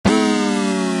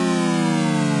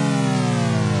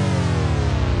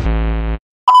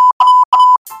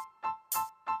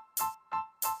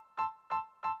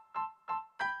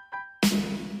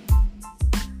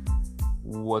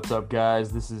What's up,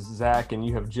 guys? This is Zach, and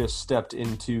you have just stepped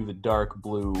into the dark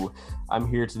blue. I'm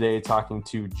here today talking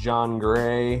to John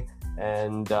Gray,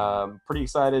 and pretty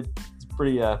excited. He's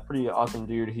pretty awesome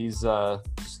dude. He's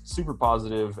super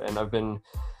positive, and I've been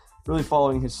really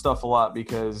following his stuff a lot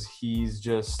because he's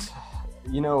just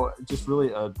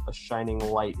really a shining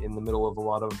light in the middle of a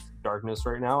lot of darkness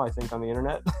right now, I think, on the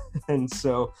internet. And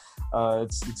so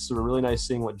it's sort of really nice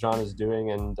seeing what John is doing,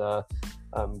 and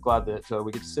I'm glad that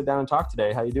we get to sit down and talk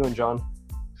today. How you doing, John?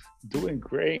 Doing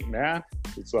great, man.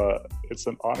 It's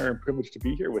an honor and privilege to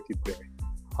be here with you today.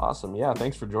 Awesome. Yeah,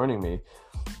 thanks for joining me.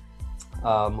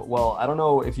 Well, I don't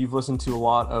know if you've listened to a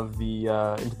lot of the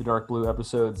Into the Dark Blue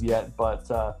episodes yet,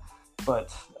 but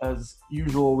as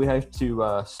usual, we have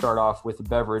to start off with a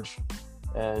beverage,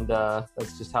 and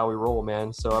that's just how we roll,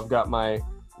 man. So I've got my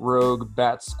Rogue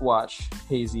Bat Squatch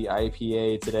Hazy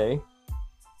IPA today.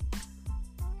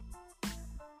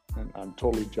 And I'm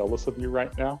totally jealous of you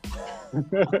right now.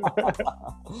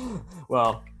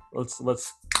 Well,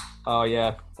 let's. Oh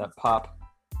yeah, that pop.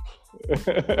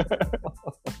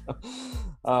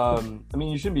 I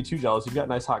mean, you shouldn't be too jealous. You've got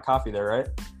nice hot coffee there, right?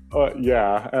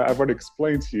 Yeah, I've already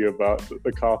explained to you about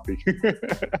the coffee.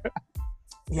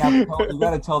 Yeah, but you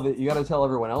gotta tell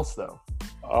everyone else though.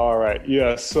 All right.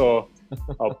 Yeah. So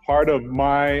part of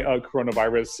my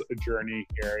coronavirus journey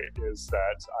here is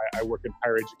that I work in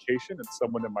higher education, and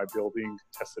someone in my building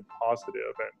tested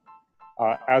positive.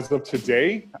 And as of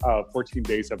today, 14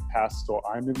 days have passed, so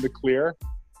I'm in the clear.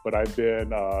 But I've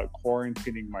been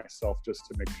quarantining myself just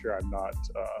to make sure I'm not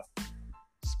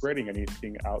spreading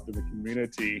anything out in the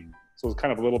community. So it's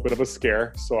kind of a little bit of a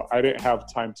scare. So I didn't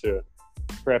have time to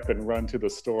prep and run to the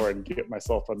store and get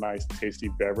myself a nice, tasty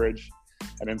beverage.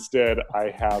 And instead,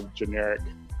 I have generic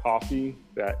coffee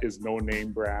that is no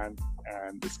name brand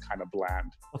and is kind of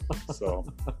bland. So,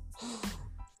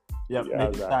 yep, yeah,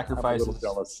 maybe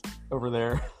sacrifices over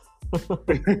there.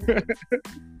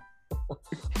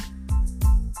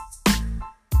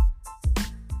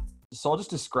 So I'll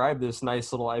just describe this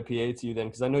nice little IPA to you then,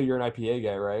 because I know you're an IPA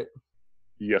guy, right?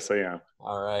 Yes, I am.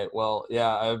 All right. Well,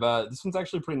 yeah, I've this one's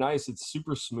actually pretty nice. It's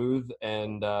super smooth,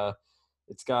 and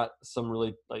it's got some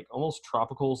really like almost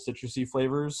tropical citrusy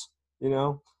flavors,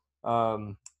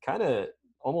 kind of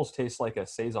almost tastes like a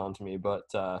Saison to me, but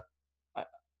I'm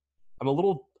a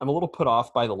little put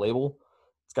off by the label.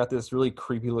 It's got this really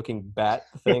creepy looking bat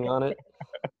thing on it.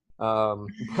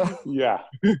 Yeah.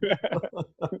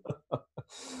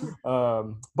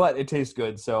 But it tastes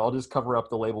good, so I'll just cover up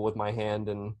the label with my hand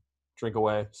and drink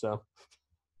away. So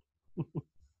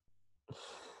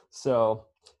all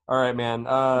right, man.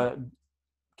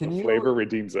 The flavor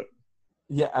redeems it.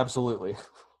 Yeah, absolutely.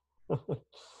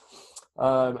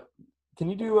 Can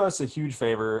you do us a huge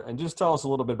favor and just tell us a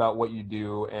little bit about what you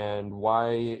do and why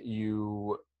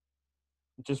you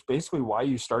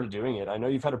started doing it? I know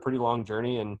you've had a pretty long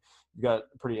journey and you've got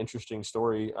a pretty interesting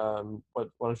story. But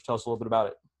why don't you tell us a little bit about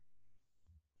it?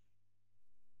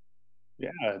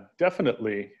 Yeah,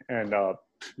 definitely. And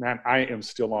man, I am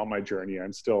still on my journey.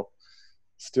 I'm still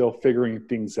figuring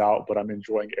things out, but I'm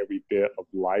enjoying every bit of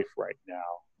life right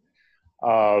now.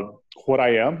 What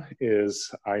I am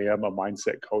a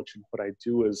mindset coach, and what I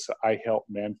do is I help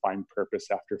men find purpose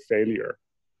after failure.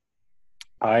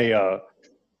 I'm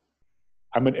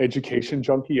an education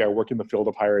junkie. I work in the field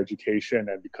of higher education,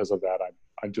 and because of that,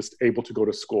 I'm just able to go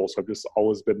to school. So I've just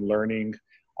always been learning,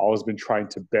 always been trying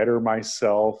to better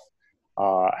myself.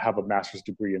 I have a master's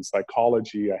degree in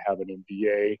psychology. I have an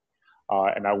MBA.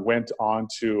 And I went on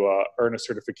to earn a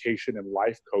certification in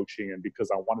life coaching, and because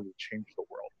I wanted to change the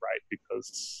world, right?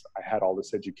 Because I had all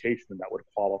this education that would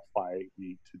qualify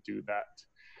me to do that.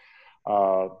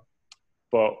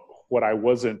 But what I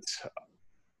wasn't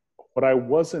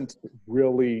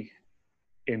really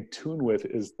in tune with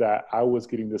is that I was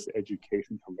getting this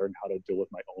education to learn how to deal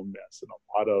with my own mess, and a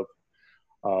lot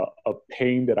of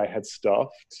pain that I had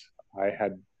stuffed. I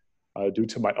had due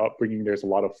to my upbringing, there's a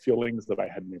lot of feelings that I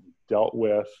had maybe dealt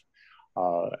with.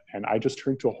 And I just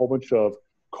turned to a whole bunch of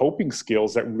coping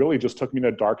skills that really just took me in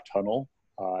a dark tunnel.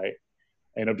 I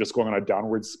ended up just going on a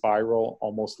downward spiral,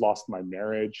 almost lost my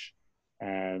marriage,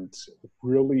 and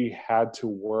really had to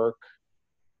work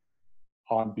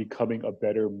on becoming a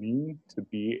better me to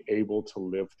be able to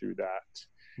live through that.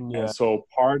 Yeah. And so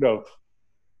part of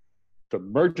the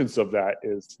emergence of that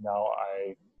is now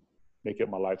I make it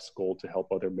my life's goal to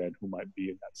help other men who might be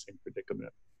in that same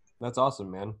predicament. That's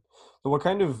awesome, man. So what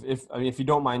kind of, if you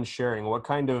don't mind sharing, what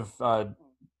kind of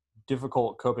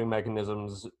difficult coping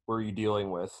mechanisms were you dealing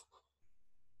with?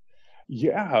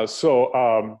 Yeah.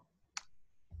 So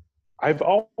I've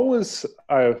always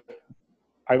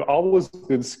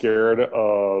been scared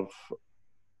of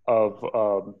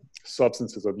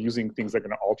substances, of using things that are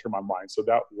going to alter my mind. So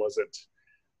that wasn't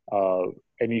uh,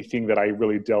 anything that I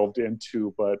really delved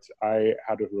into, but I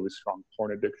had a really strong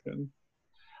porn addiction.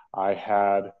 I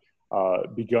had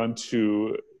begun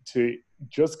to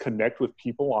just connect with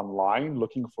people online,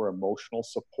 looking for emotional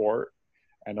support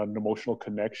and an emotional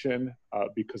connection,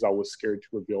 because I was scared to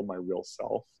reveal my real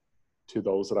self to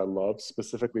those that I love,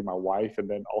 specifically my wife, and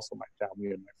then also my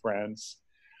family and my friends.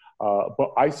 But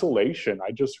isolation,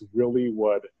 I just really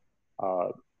would uh,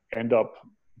 end up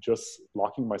just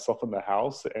locking myself in the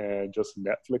house and just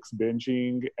Netflix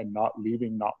binging and not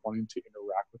leaving, not wanting to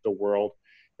interact with the world,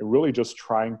 and really just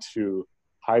trying to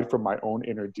hide from my own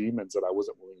inner demons that I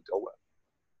wasn't willing to deal with.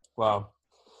 Wow.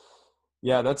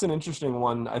 Yeah, that's an interesting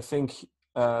one. I think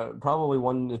probably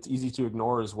one that's easy to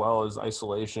ignore as well is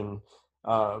isolation.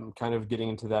 Kind of getting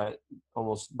into that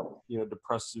almost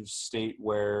depressive state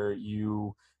where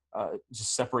you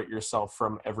just separate yourself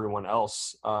from everyone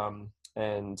else,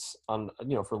 and on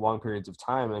for long periods of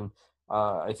time. And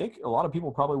I think a lot of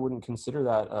people probably wouldn't consider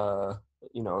that a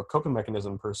coping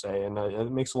mechanism per se, and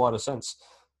it makes a lot of sense.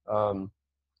 Um,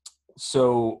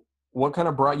 so, what kind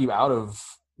of brought you out of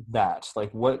that?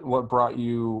 Like, what brought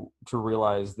you to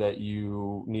realize that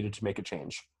you needed to make a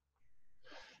change?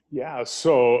 Yeah,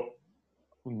 so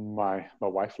my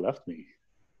wife left me.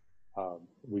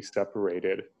 We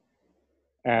separated,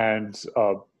 and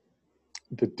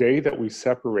the day that we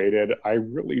separated, I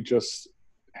really just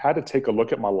had to take a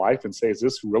look at my life and say, is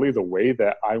this really the way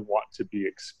that I want to be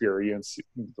experiencing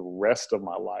the rest of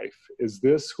my life? Is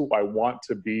this who I want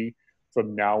to be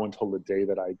from now until the day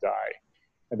that I die?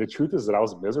 And the truth is that I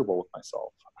was miserable with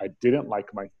myself. I didn't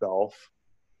like myself.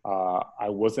 I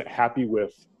wasn't happy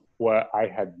with what I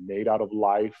had made out of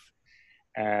life.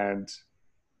 And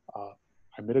uh,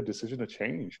 I made a decision to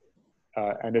change.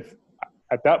 And if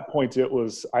at that point it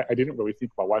was, I didn't really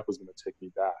think my wife was going to take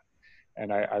me back.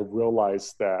 And I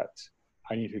realized that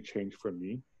I need to change for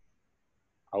me.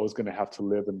 I was going to have to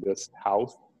live in this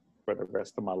house for the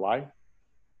rest of my life.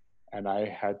 And I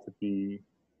had to be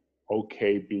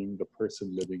okay being the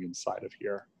person living inside of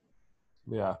here.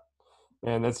 Yeah,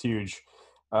 man, that's huge.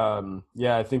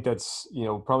 Yeah, I think that's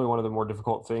probably one of the more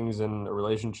difficult things in a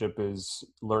relationship is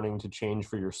learning to change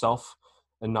for yourself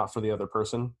and not for the other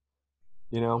person.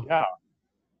 You know? Yeah.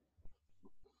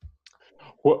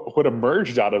 What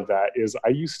emerged out of that is I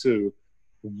used to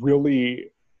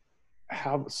really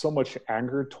have so much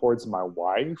anger towards my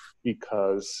wife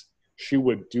because she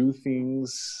would do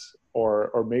things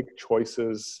or make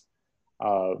choices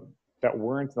uh, that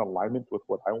weren't in alignment with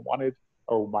what I wanted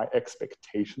or my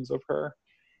expectations of her.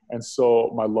 And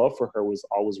so my love for her was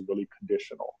always really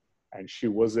conditional, and she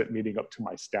wasn't meeting up to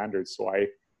my standards. So I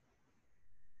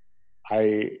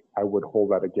would hold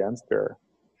that against her.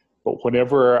 But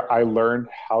whenever I learned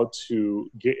how to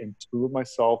get in tune with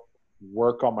myself,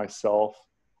 work on myself,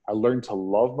 I learned to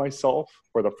love myself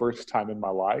for the first time in my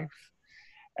life.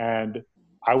 And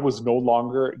I was no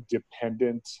longer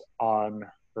dependent on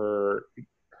her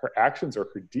actions or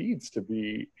her deeds to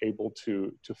be able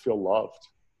to feel loved.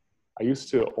 I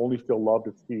used to only feel loved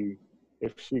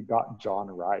if she got John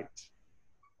right.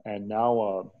 And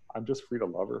now I'm just free to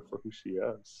love her for who she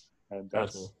is. And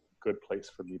Gotcha. that's a good place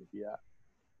for me to be at.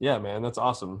 Yeah, man, that's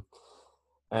awesome.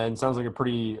 And sounds like a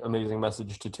pretty amazing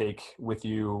message to take with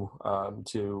you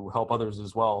to help others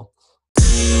as well.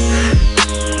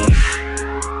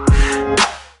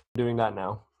 Doing that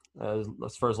now,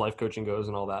 as far as life coaching goes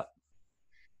and all that.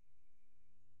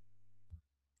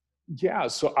 Yeah,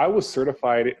 so I was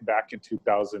certified back in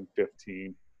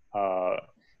 2015, uh,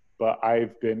 but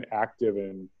I've been active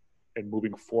in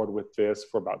moving forward with this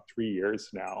for about 3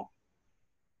 years now.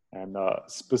 And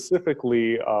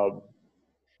specifically,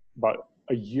 about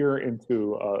a year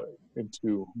into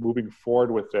moving forward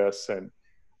with this, and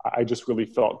I just really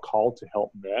felt called to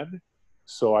help men.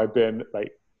 So I've been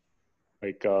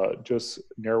just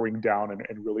narrowing down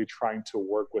and really trying to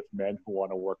work with men who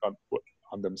want to work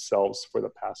on themselves for the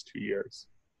past 2 years.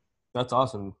 That's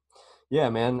awesome. Yeah,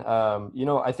 man.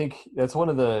 I think that's one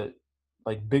of the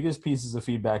biggest pieces of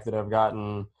feedback that I've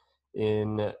gotten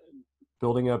in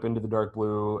building up into the dark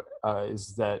blue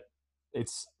is that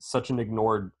it's such an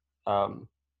ignored um,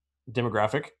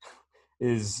 demographic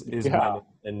is Yeah, men,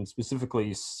 and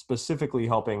specifically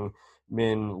helping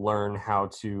men learn how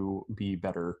to be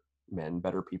better men,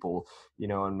 better people,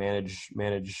 and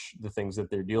manage the things that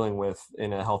they're dealing with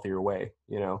in a healthier way.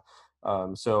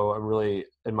 So I really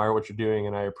admire what you're doing,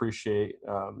 and I appreciate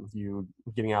you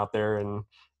getting out there and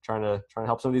trying to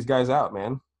help some of these guys out,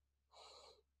 man.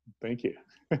 thank you.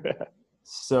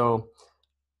 So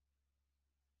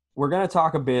we're going to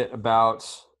talk a bit about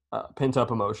pent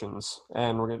up emotions,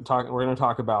 and we're going to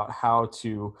talk about how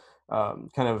to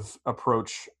kind of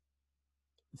approach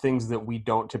things that we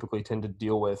don't typically tend to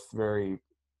deal with very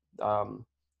um,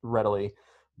 readily.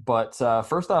 But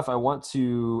first off, I want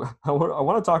to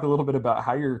talk a little bit about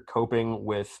how you're coping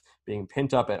with being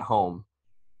pent up at home.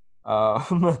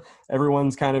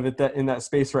 Everyone's kind of in that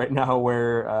space right now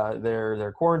where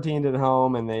they're quarantined at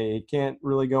home and they can't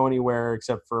really go anywhere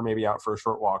except for maybe out for a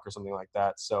short walk or something like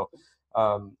that. So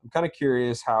I'm kind of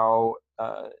curious how,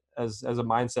 as a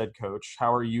mindset coach,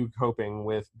 how are you coping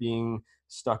with being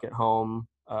stuck at home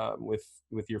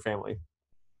with your family?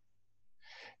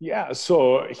 Yeah,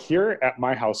 so here at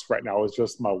my house right now is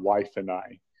just my wife and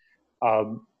I.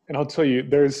 And I'll tell you,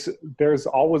 there's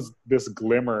always this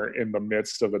glimmer in the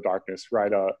midst of the darkness,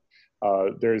 right?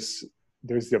 There's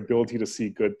the ability to see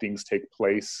good things take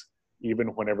place, even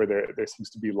whenever there seems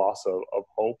to be loss of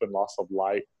hope and loss of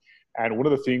light. And one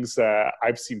of the things that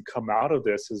I've seen come out of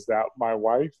this is that my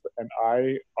wife and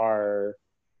I are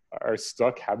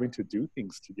stuck having to do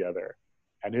things together,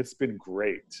 and it's been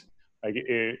great. Like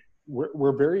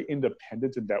we're very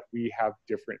independent in that we have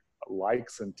different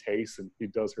likes and tastes, and she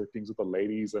does her things with the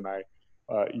ladies, and I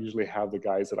usually have the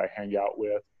guys that I hang out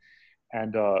with,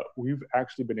 and we've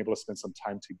actually been able to spend some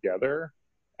time together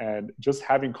and just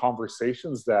having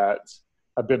conversations that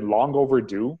have been long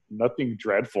overdue. Nothing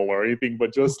dreadful or anything,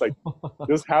 but just like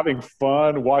just having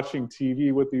fun, watching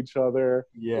TV with each other,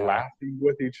 Yeah, laughing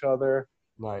with each other,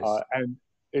 nice. and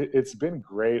it's been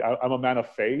great. I'm a man of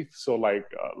faith, so like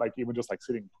even just like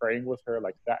sitting praying with her,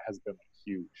 like that has been like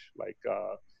huge. Like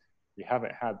we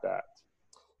haven't had that.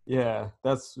 Yeah,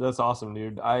 that's awesome,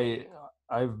 dude.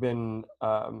 I've been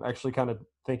actually kind of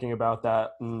thinking about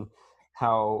that and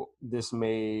how this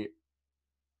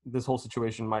whole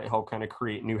situation might help kind of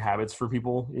create new habits for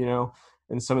people,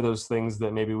 and some of those things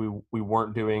that maybe we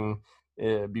weren't doing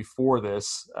before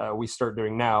this, we start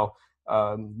doing now.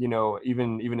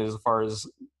 Even as far as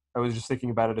I was just thinking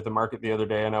about it at the market the other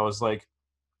day, and I was like,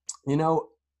 you know,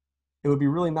 it would be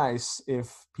really nice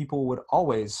if people would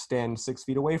always stand 6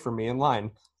 feet away from me in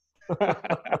line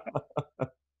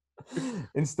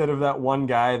instead of that one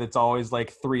guy that's always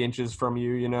like 3 inches from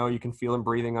you. You can feel him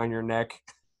breathing on your neck.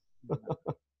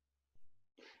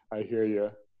 I hear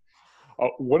you.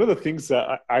 One of the things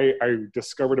that I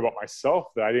discovered about myself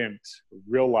that I didn't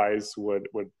realize would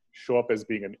show up as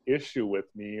being an issue with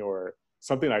me or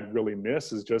something I'd really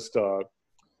miss is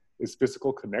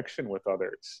physical connection with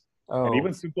others, and Oh,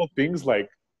 even simple things like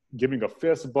giving a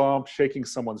fist bump, shaking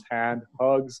someone's hand,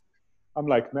 hugs. I'm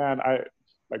like, man, I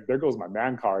like there goes my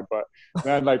man card, but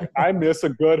man, like I miss a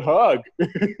good hug,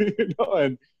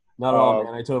 and not at all, uh,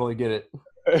 man. I totally get it.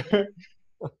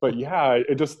 but yeah,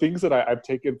 it just things that I've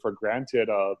taken for granted.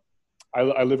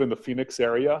 I live in the Phoenix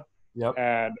area, Yep.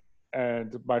 and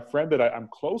my friend that I'm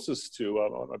closest to,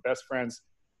 one of my best friends,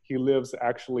 he lives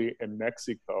actually in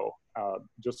Mexico,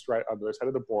 just right on the other side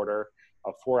of the border,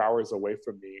 4 hours away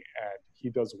from me, and he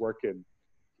does work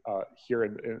here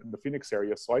in the Phoenix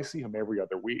area, so I see him every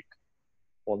other week.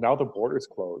 Well, now the border's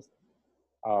closed,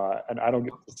 and I don't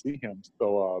get to see him,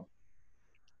 so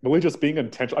really just being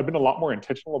intentional. I've been a lot more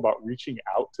intentional about reaching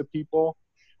out to people,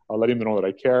 letting them know that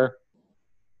I care,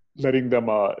 letting them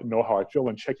know how I feel,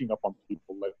 and checking up on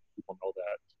people, letting people know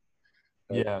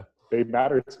that Yeah, they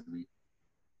matter to me.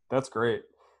 that's great.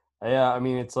 Yeah, I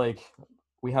mean, it's like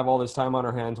we have all this time on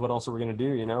our hands. What else are we going to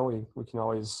do? We can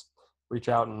always reach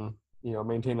out and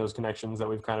maintain those connections that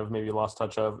we've kind of maybe lost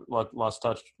touch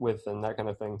with, and that kind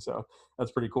of thing. So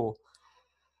that's pretty cool.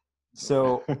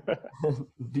 So,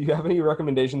 do you have any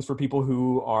recommendations for people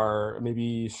who are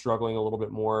maybe struggling a little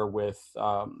bit more with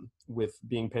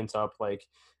being pent up, like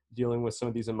dealing with some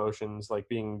of these emotions, like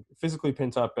being physically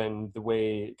pent up, and the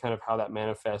way kind of how that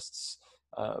manifests?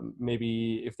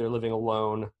 Maybe if they're living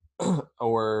alone,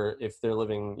 or if they're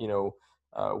living,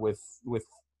 with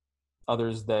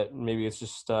others that maybe it's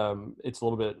just it's a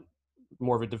little bit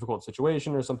more of a difficult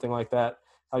situation or something like that.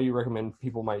 How do you recommend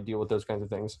people might deal with those kinds of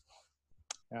things?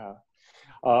 Yeah,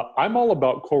 I'm all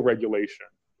about co-regulation,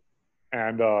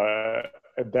 and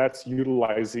that's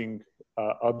utilizing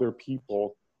other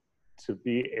people to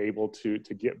be able to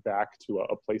get back to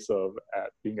a place of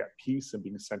being at peace and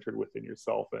being centered within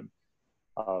yourself, and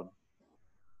um,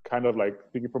 kind of like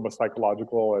thinking from a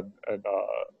psychological and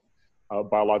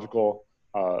biological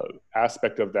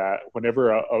aspect of that.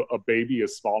 Whenever a baby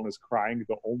is small and is crying,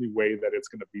 the only way that it's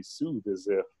going to be soothed is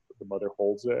if the mother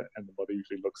holds it, and the mother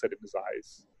usually looks at it in his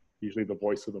eyes. Usually the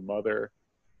voice of the mother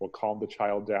will calm the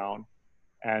child down.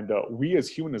 And we as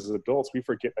humans, as adults, we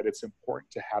forget that it's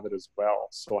important to have it as well.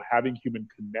 So having human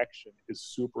connection is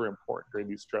super important during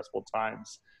these stressful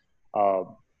times.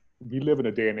 Um, we live in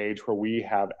a day and age where we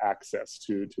have access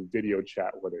to video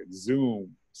chat, whether it's Zoom,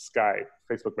 Skype,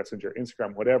 Facebook Messenger,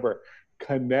 Instagram, whatever.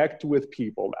 Connect with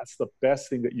people. That's the best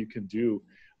thing that you can do.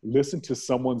 Listen to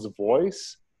someone's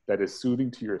voice that is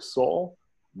soothing to your soul.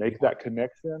 Make that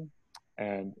connection,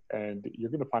 and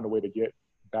you're going to find a way to get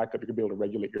back up. You're going to be able to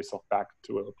regulate yourself back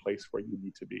to a place where you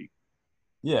need to be.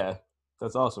 Yeah,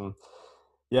 that's awesome.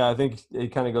 Yeah, I think it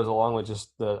kind of goes along with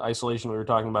just the isolation we were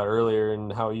talking about earlier,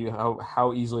 and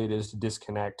how easily it is to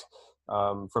disconnect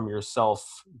from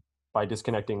yourself by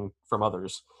disconnecting from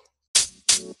others.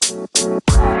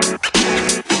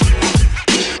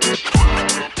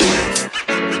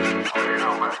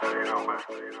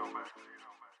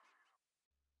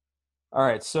 All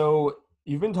right, so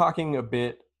you've been talking a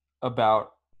bit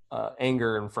about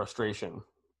anger and frustration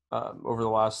over the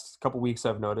last couple weeks.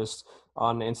 I've noticed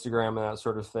on Instagram and that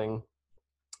sort of thing.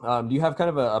 Do you have kind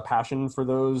of a passion for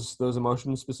those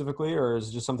emotions specifically, or is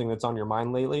it just something that's on your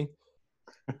mind lately?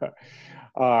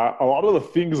 A lot of the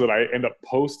things that I end up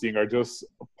posting are just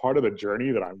part of the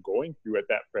journey that I'm going through at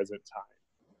that present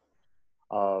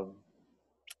time.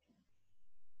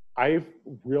 I've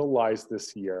realized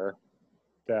this year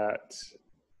that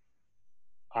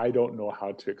I don't know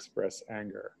how to express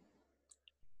anger.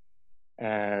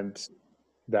 And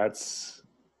that's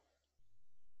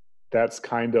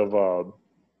kind of a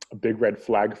big red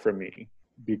flag for me,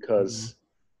 Mhm. because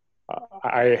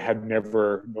I had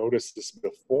never noticed this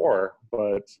before.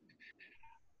 But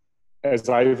as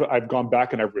I've gone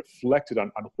back and I've reflected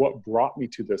on what brought me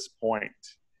to this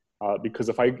point, because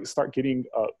if I start getting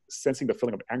sensing the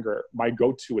feeling of anger, my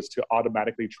go-to is to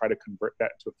automatically try to convert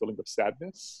that to a feeling of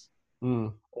sadness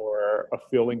Mm. or a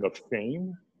feeling of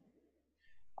shame,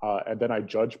 and then I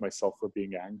judge myself for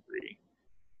being angry.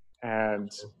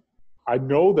 And I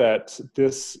know that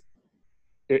this,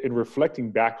 in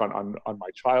reflecting back on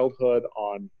my childhood,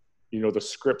 on the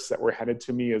scripts that were handed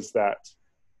to me, is that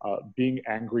being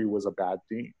angry was a bad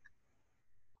thing.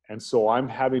 And so I'm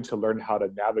having to learn how to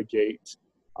navigate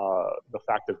the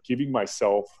fact of giving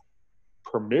myself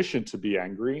permission to be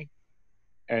angry,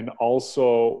 and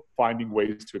also finding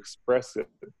ways to express it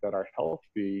that are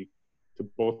healthy to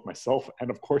both myself and,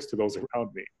 of course, to those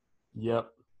around me.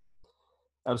 Yep.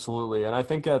 Absolutely, and I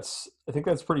think that's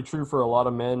pretty true for a lot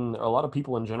of men, a lot of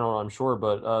people in general, I'm sure,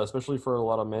 but especially for a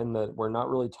lot of men that we're not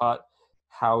really taught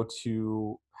how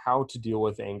to deal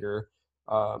with anger,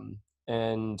 um,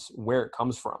 and where it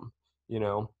comes from. You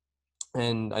know,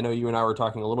 and I know you and I were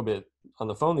talking a little bit on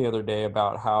the phone the other day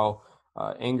about how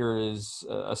anger is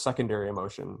a secondary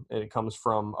emotion. It comes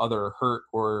from other hurt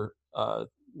or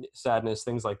sadness,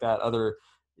 things like that, other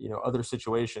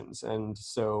situations, and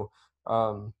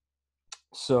Um,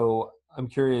 so I'm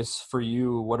curious for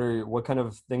you, what kind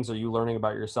of things are you learning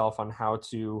about yourself on how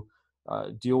to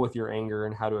deal with your anger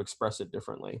and how to express it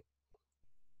differently?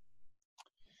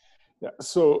 Yeah.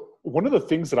 So one of the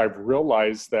things that I've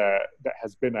realized that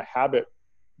has been a habit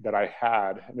that I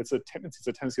had, and it's a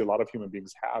tendency a lot of human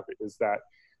beings have, is that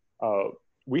uh,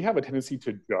 we have a tendency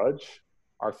to judge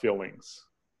our feelings.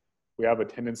 We have a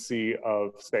tendency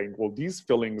of saying, well, these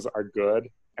feelings are good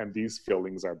and these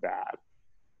feelings are bad.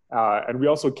 And we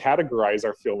also categorize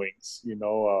our feelings.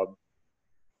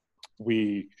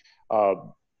 We uh,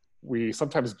 we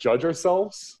sometimes judge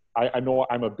ourselves. I know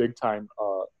I'm a big time.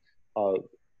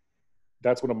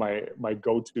 That's one of my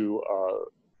go-to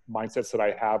mindsets that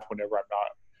I have whenever I'm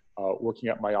not working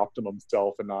at my optimum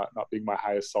self and not being my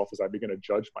highest self, is I begin to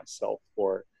judge myself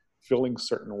for feeling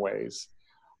certain ways.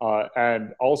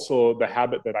 And also the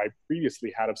habit that I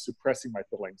previously had of suppressing my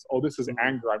feelings. Oh, this is Mhm.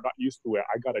 anger. I'm not used to it.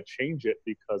 I got to change it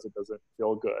because it doesn't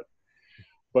feel good.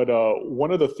 But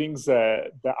one of the things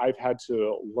that I've had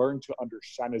to learn to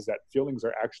understand is that feelings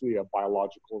are actually a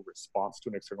biological response to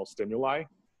an external stimuli.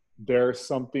 They're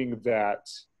something that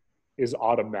is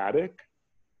automatic,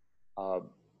 um,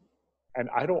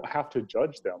 and I don't have to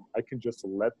judge them. I can just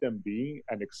let them be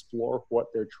and explore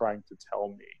what they're trying to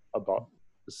tell me about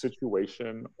the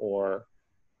situation or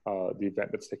the event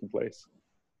that's taking place.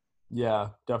 Yeah,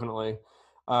 definitely.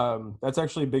 That's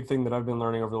actually a big thing that I've been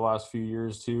learning over the last few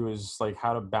years too, is like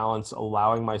how to balance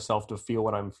allowing myself to feel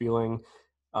what I'm feeling,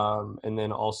 and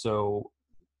then also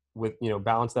with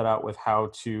balance that out with how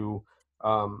to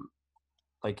um,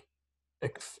 like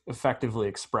effectively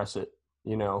express it.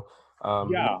 You know, and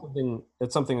Yeah,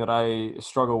 that's something that I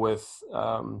struggle with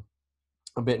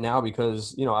a bit now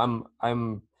because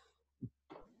I'm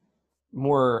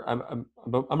more I'm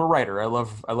a writer. I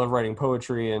love writing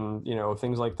poetry and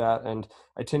things like that, and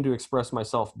I tend to express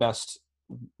myself best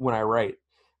when I write.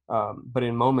 But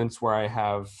in moments where I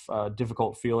have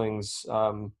difficult feelings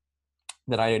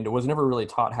that I was never really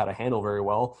taught how to handle very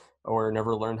well, or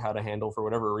never learned how to handle for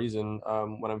whatever reason.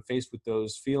 When I'm faced with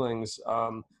those feelings,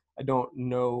 I don't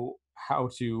know how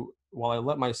to, while I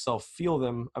let myself feel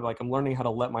them, I'm learning how to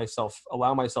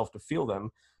allow myself to feel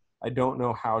them. I don't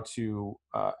know how to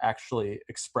actually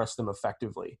express them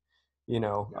effectively,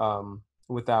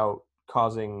 without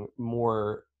causing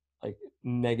more like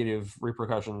negative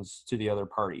repercussions to the other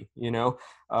party,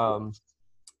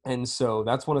 and so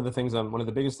that's one of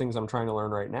the biggest things I'm trying to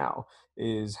learn right now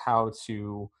is how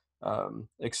to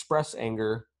express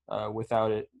anger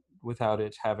without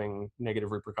it having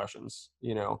negative repercussions,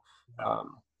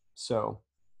 um, so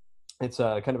it's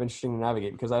kind of interesting to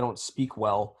navigate because I don't speak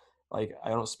well. Like I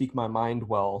don't speak my mind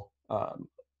well.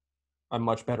 I'm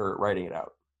much better at writing it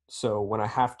out. So when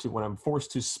I'm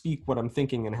forced to speak what I'm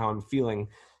thinking and how I'm feeling,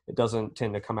 it doesn't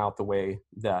tend to come out the way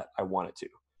that I want it to.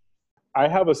 I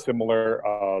have a similar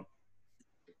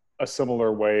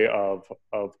way of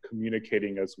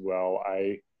communicating as well.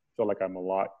 I feel like I'm a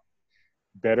lot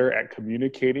better at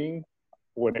communicating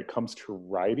when it comes to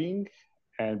writing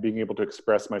and being able to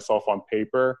express myself on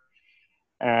paper.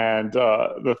 And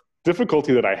the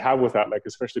difficulty that I have with that, like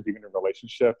especially being in a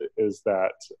relationship, is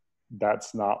that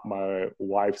that's not my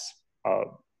wife's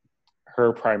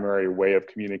her primary way of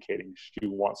communicating. She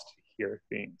wants to hear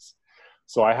things,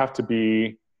 so I have to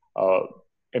be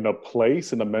in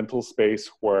a mental space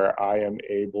where I am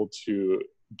able to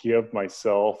give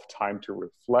myself time to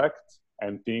reflect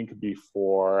and think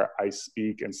before I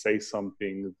speak and say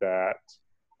something that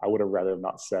I would have rather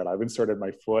not said. I've inserted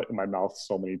my foot in my mouth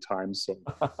so many times, so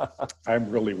I'm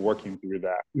really working through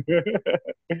that.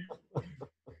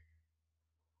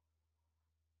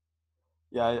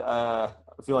 Yeah, I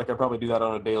feel like I probably do that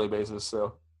on a daily basis,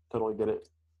 so totally get it.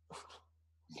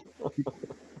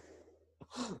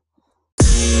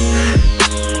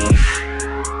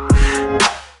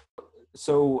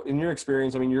 So in your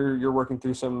experience, I mean, you're working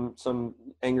through some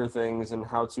anger things and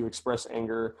how to express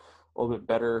anger a little bit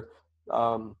better.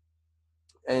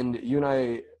 And you and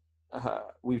I,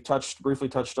 we've briefly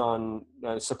touched on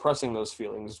suppressing those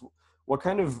feelings. What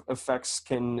kind of effects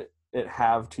can it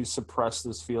have to suppress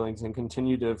those feelings and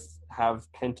continue to have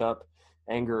pent up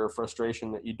anger or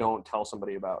frustration that you don't tell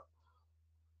somebody about?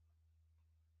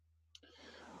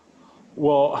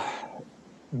 Well,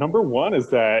 number one is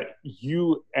that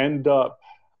you end up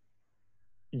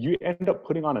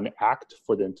putting on an act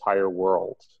for the entire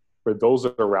world, for those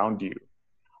around you.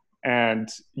 And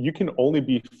you can only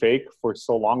be fake for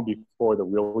so long before the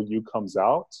real you comes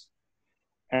out.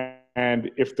 And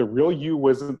if the real you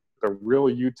wasn't the real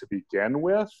you to begin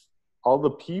with, all the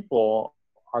people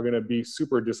are going to be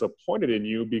super disappointed in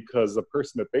you because the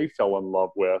person that they fell in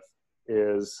love with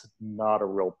is not a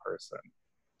real person.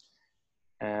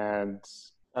 And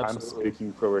Absolutely. I'm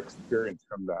speaking from experience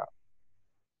from that.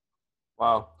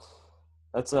 Wow.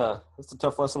 That's a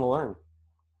tough lesson to learn.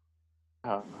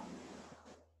 Uh,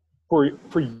 for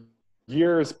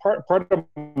years, part of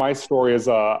my story is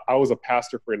I was a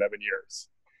pastor for 11 years.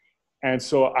 And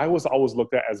so I was always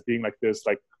looked at as being like this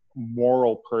like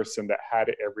moral person that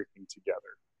had everything together.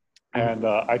 And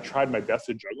I tried my best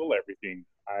to juggle everything.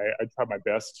 I tried my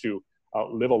best to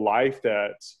live a life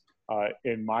that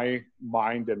in my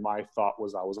mind and my thought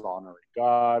was I was honoring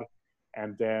God,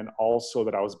 and then also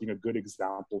that I was being a good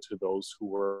example to those who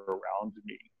were around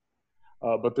me.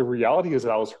 But the reality is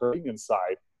that I was hurting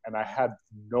inside, and I had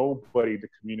nobody to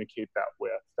communicate that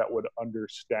with that would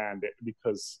understand it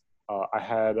because I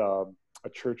had a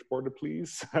church board to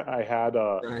please. I had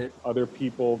Right. other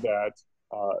people that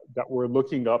were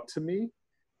looking up to me,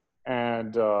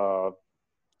 and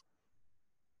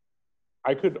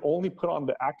I could only put on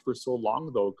the act for so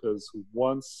long though, because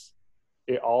once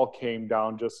it all came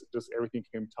down, just everything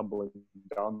came tumbling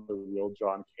down. The real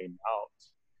John came out,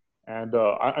 and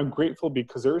I'm grateful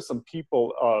because there are some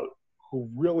people who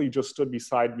really just stood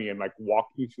beside me and like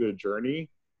walked me through the journey.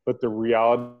 But the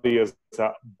reality is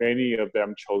that many of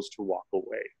them chose to walk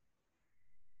away,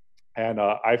 and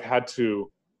I've had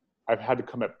to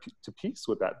come to peace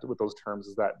with that, with those terms.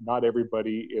 Is that not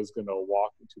everybody is going to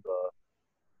walk into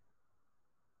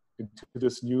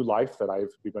this new life that I've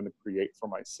begun to create for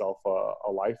myself,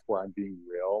 a life where I'm being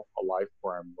real, a life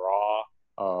where I'm raw,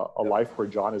 a Yep. life where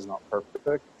John is not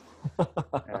perfect,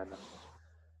 and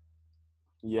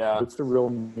Yeah. it's the real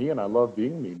me, and I love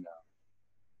being me now.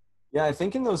 Yeah, I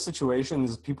think in those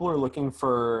situations, people are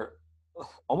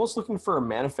almost looking for a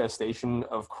manifestation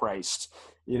of Christ,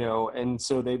 and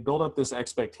so they build up this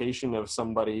expectation of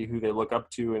somebody who they look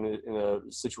up to in a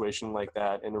situation like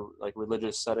that, in a like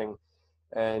religious setting,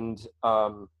 and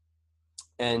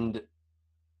and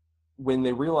when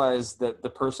they realize that the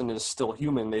person is still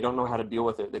human, they don't know how to deal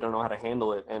with it, they don't know how to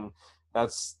handle it, and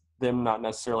them not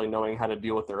necessarily knowing how to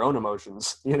deal with their own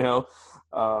emotions,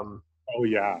 um, Oh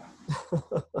yeah.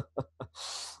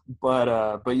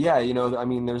 but yeah, I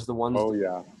mean, there's the ones Oh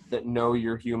yeah. that know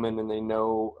you're human, and they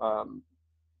know,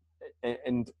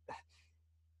 and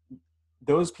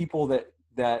those people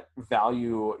that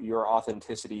value your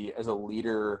authenticity as a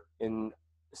leader in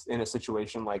a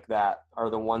situation like that are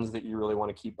the ones that you really want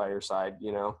to keep by your side,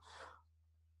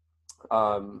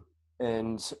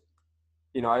 and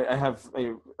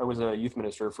I was a youth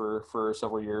minister for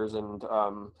several years, and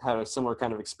had a similar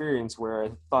kind of experience where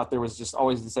I thought there was just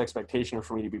always this expectation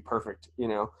for me to be perfect,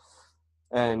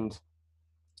 and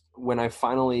when I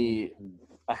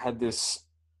had this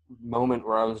moment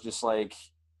where I was just like,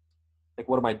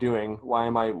 what am I doing? Why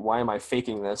am I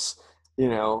faking this?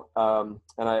 And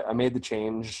I made the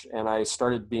change, and I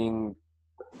started being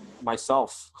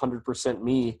myself, 100%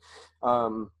 me.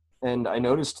 And I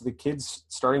noticed the kids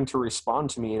starting to respond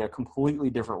to me in a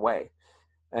completely different way.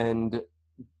 And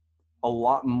a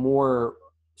lot more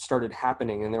started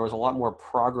happening, and there was a lot more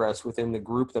progress within the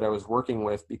group that I was working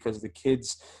with, because the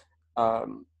kids, I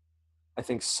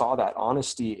think, saw that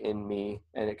honesty in me,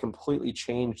 and it completely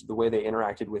changed the way they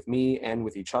interacted with me and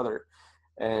with each other.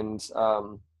 And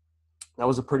that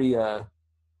was a pretty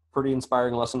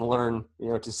inspiring lesson to learn,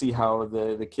 to see how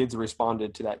the kids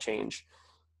responded to that change.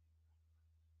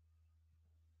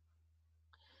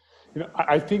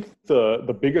 I think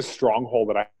the biggest stronghold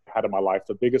that I had in my life,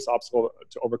 the biggest obstacle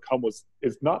to overcome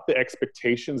is not the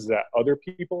expectations that other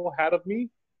people had of me,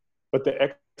 but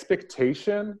the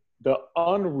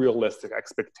unrealistic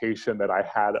expectation that I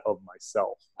had of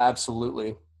myself.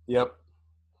 Absolutely. Yep.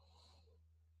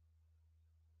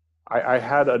 I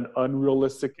had an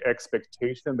unrealistic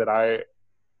expectation that I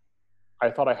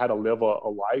thought I had to live a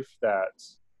life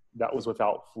that was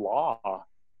without flaw.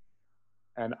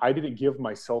 And I didn't give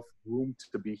myself room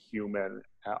to be human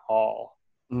at all.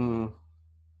 Mm.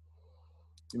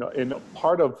 In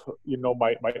part of,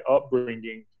 my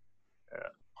upbringing,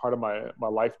 part of my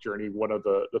life journey, one of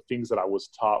the things that I was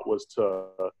taught was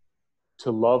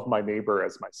to love my neighbor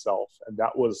as myself. And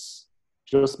that was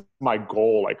just my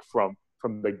goal, like from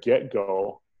the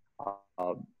get-go.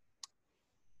 Um,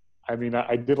 I mean,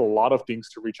 I did a lot of things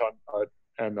to reach on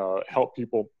and help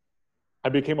people. I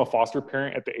became a foster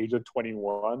parent at the age of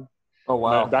 21. Oh,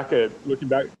 wow. And looking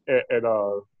back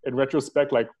in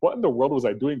retrospect, like, what in the world was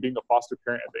I doing being a foster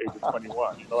parent at the age of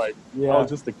 21? Like, I Yeah. was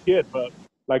just a kid, but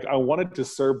like, I wanted to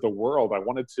serve the world. I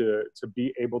wanted to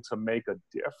be able to make a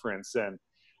difference. And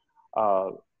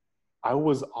I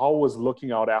was always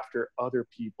looking out after other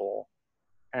people.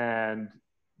 And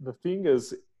the thing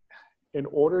is, in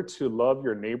order to love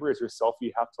your neighbor as yourself,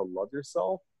 you have to love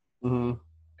yourself. Mm-hmm.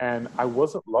 And I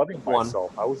wasn't loving One.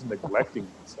 myself. I was neglecting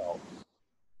myself.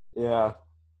 Yeah.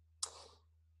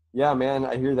 Yeah, man,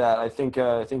 I hear that. I think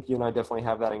you and I definitely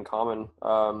have that in common.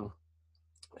 And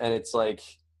it's like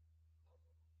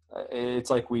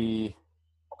we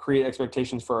create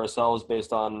expectations for ourselves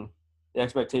based on the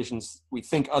expectations we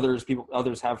think others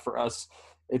have for us.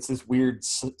 It's this weird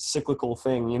cyclical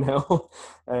thing, and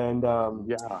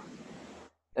Yeah.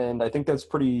 and I think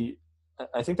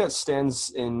that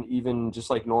stands in even just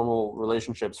like normal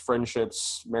relationships,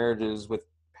 friendships, marriages, with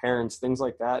parents, things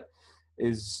like that,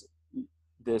 is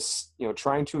this,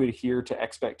 trying to adhere to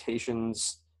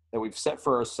expectations that we've set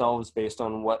for ourselves based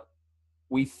on what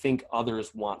we think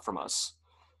others want from us.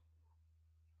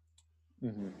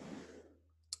 Mm-hmm.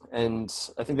 And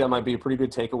I think that might be a pretty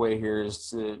good takeaway here, is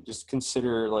to just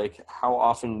consider, like,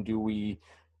 um,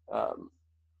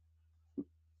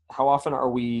 how often are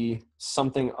we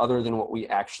something other than what we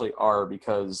actually are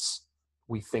because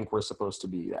we think we're supposed to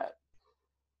be that.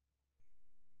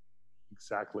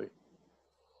 Exactly.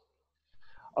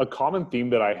 A common theme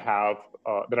that I have,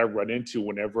 that I run into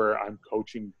whenever I'm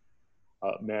coaching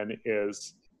men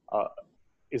uh,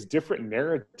 is different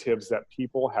narratives that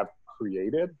people have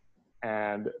created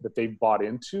and that they've bought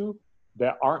into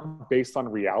that aren't based on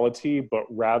reality, but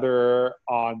rather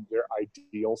on their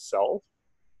ideal self.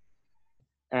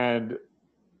 And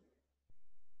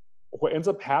what ends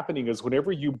up happening is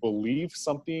whenever you believe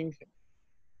something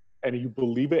and you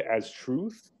believe it as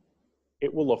truth,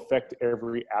 it will affect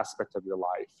every aspect of your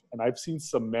life. And I've seen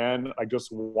some men like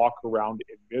just walk around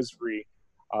in misery,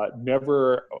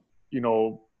 never, you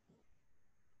know,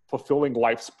 fulfilling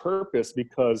life's purpose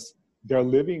because they're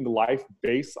living life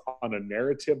based on a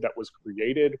narrative that was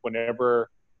created whenever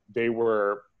they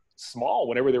were small,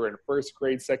 whenever they were in first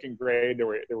grade, second grade, they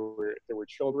were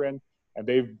children, and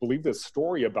they believed this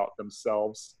story about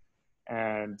themselves,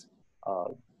 and uh,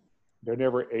 they're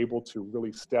never able to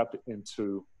really step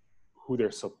into who they're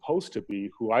supposed to be,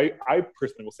 who I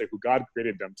personally will say who God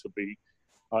created them to be,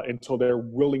 until they're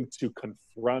willing to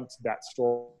confront that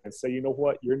story and say, you know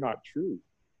what, you're not true.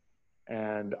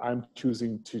 And I'm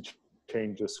choosing to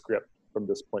change the script from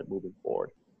this point moving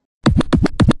forward.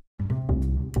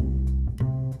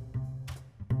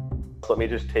 Let me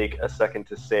just take a second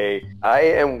to say, I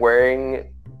am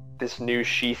wearing this new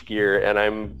Sheath gear and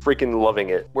I'm freaking loving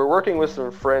it. We're working with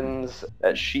some friends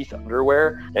at Sheath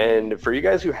Underwear, and for you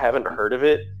guys who haven't heard of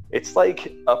it, it's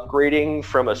like upgrading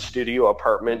from a studio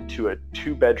apartment to a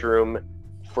 2-bedroom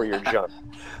for your junk.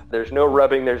 There's no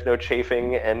rubbing, there's no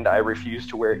chafing, and I refuse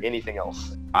to wear anything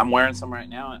else. I'm wearing some right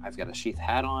now. I've got a Sheath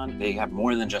hat on. They have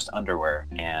more than just underwear,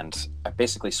 and I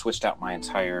basically switched out my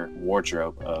entire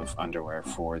wardrobe of underwear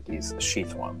for these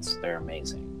Sheath ones. They're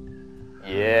amazing.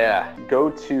 Yeah,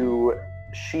 go to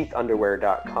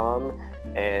sheathunderwear.com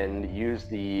and use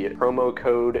the promo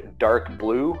code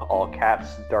DARKBLUE, all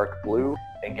caps dark blue,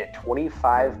 and get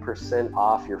 25%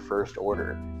 off your first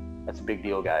order. That's a big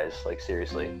deal, guys. Like,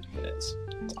 seriously. It is.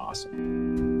 It's awesome.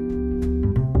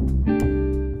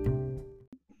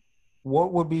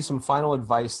 What would be some final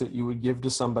advice that you would give to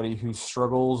somebody who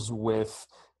struggles with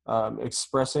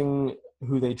expressing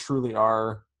who they truly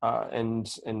are and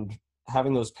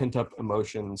having those pent-up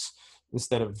emotions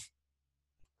instead of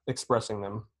expressing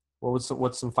them?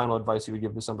 What's some final advice you would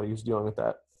give to somebody who's dealing with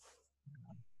that?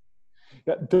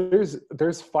 Yeah,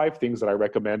 there's 5 things that I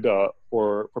recommend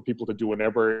for people to do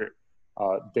whenever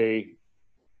they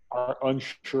are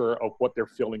unsure of what they're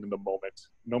feeling in the moment.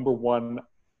 Number 1,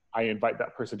 I invite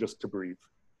that person just to breathe.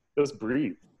 Just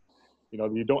breathe. You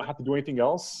know, you don't have to do anything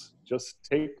else. Just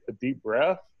take a deep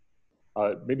breath.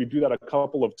 Maybe do that a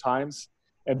couple of times,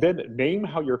 and then name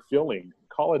how you're feeling.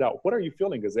 Call it out. What are you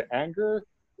feeling? Is it anger?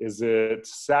 Is it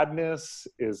sadness?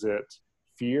 Is it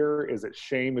fear? Is it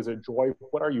shame? Is it joy?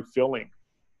 What are you feeling?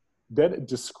 Then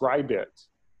describe it,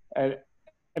 and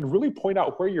really point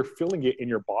out where you're feeling it in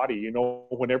your body. You know,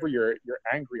 whenever you're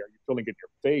angry, are you feeling it in your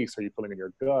face? Are you feeling it in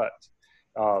your gut?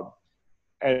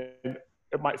 And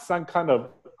it might sound kind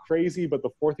of crazy, but the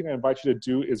 4th thing I invite you to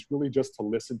do is really just to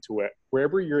listen to it.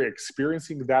 Wherever you're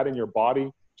experiencing that in your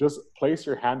body, just place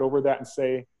your hand over that and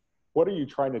say, what are you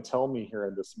trying to tell me here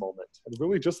in this moment? And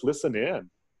really just listen in.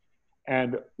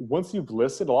 And once you've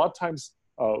listened, a lot of times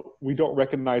we don't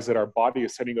recognize that our body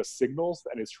is sending us signals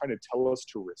and it's trying to tell us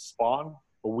to respond,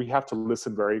 but we have to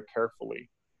listen very carefully.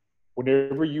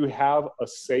 Whenever you have a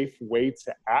safe way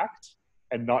to act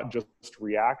and not just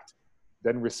react,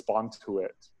 then respond to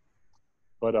it.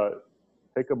 But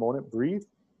take a moment, breathe,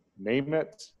 name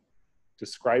it,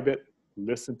 describe it,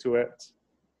 listen to it,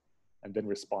 and then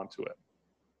respond to it.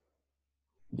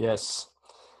 Yes,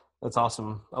 that's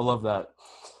awesome. I love that.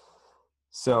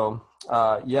 So,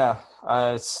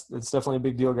 it's definitely a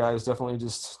big deal, guys. Definitely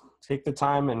just take the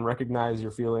time and recognize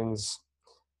your feelings,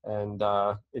 and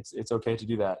it's okay to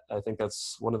do that. I think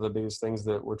that's one of the biggest things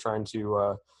that we're trying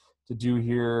to do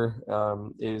here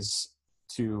is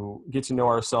to get to know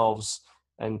ourselves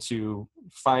and to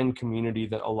find community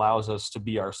that allows us to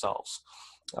be ourselves.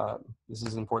 This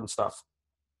is important stuff.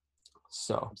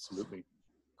 So, absolutely.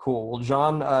 Cool. Well,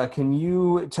 John, can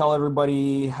you tell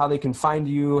everybody how they can find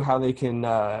you, how they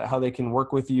can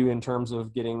work with you in terms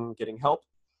of getting help?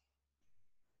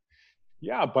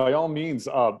 Yeah, by all means.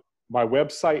 My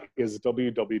website is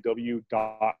www.john,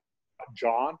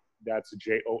 that's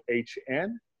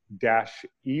JOHN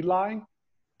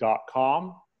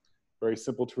 -Eli.com. Very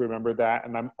simple to remember that.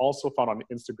 And I'm also found on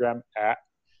Instagram at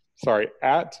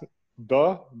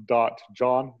the.john.eli.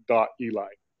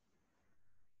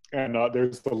 And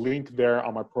there's the link there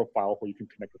on my profile where you can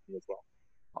connect with me as well.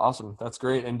 Awesome. That's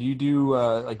great. And do you do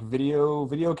like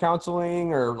video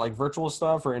counseling or like virtual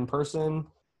stuff or in person?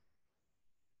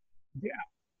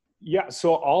 Yeah.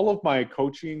 So all of my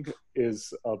coaching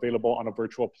is available on a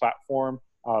virtual platform,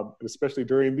 especially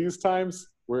during these times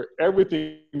where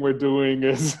everything we're doing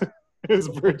is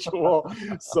virtual.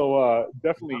 So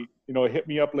definitely, hit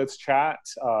me up. Let's chat.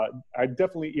 I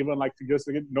definitely even like to just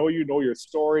get know your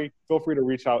story. Feel free to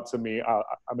reach out to me.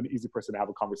 I'm an easy person to have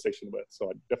a conversation with. So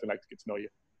I definitely like to get to know you.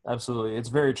 Absolutely. It's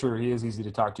very true. He is easy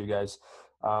to talk to, guys.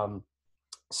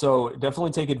 So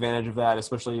definitely take advantage of that,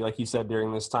 especially like you said,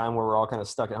 during this time where we're all kind of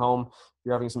stuck at home. If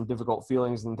you're having some difficult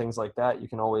feelings and things like that, you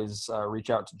can always reach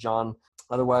out to John.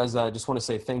 Otherwise, I just want to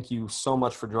say thank you so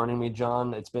much for joining me,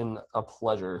 John. It's been a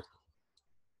pleasure.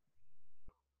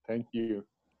 Thank you.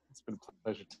 It's been a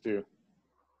pleasure too.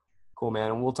 Cool,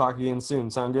 man. And we'll talk again soon.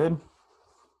 Sound good?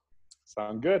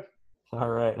 Sound good. All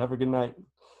right. Have a good night.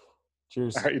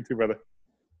 Cheers. All right, you too, brother.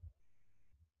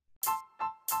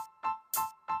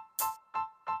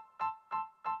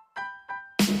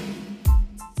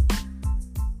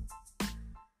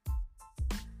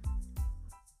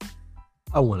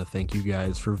 I want to thank you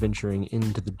guys for venturing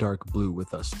into the dark blue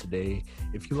with us today.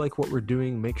 If you like what we're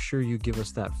doing, make sure you give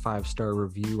us that 5-star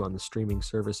review on the streaming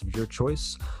service of your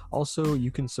choice. Also,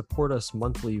 you can support us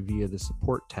monthly via the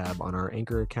support tab on our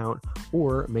Anchor account,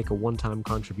 or make a one-time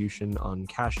contribution on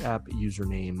Cash App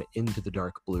username Into the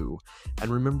Dark Blue.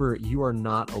 And remember, you are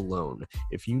not alone.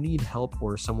 If you need help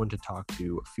or someone to talk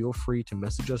to, feel free to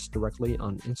message us directly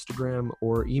on Instagram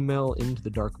or email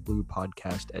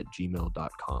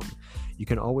intothedarkbluepodcast@gmail.com. You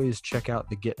can always check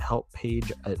out the Get Help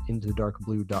page at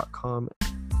intothedarkblue.com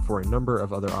for a number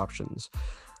of other options.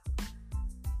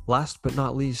 Last but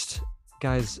not least,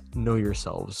 guys, know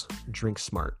yourselves. Drink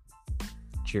smart.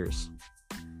 Cheers.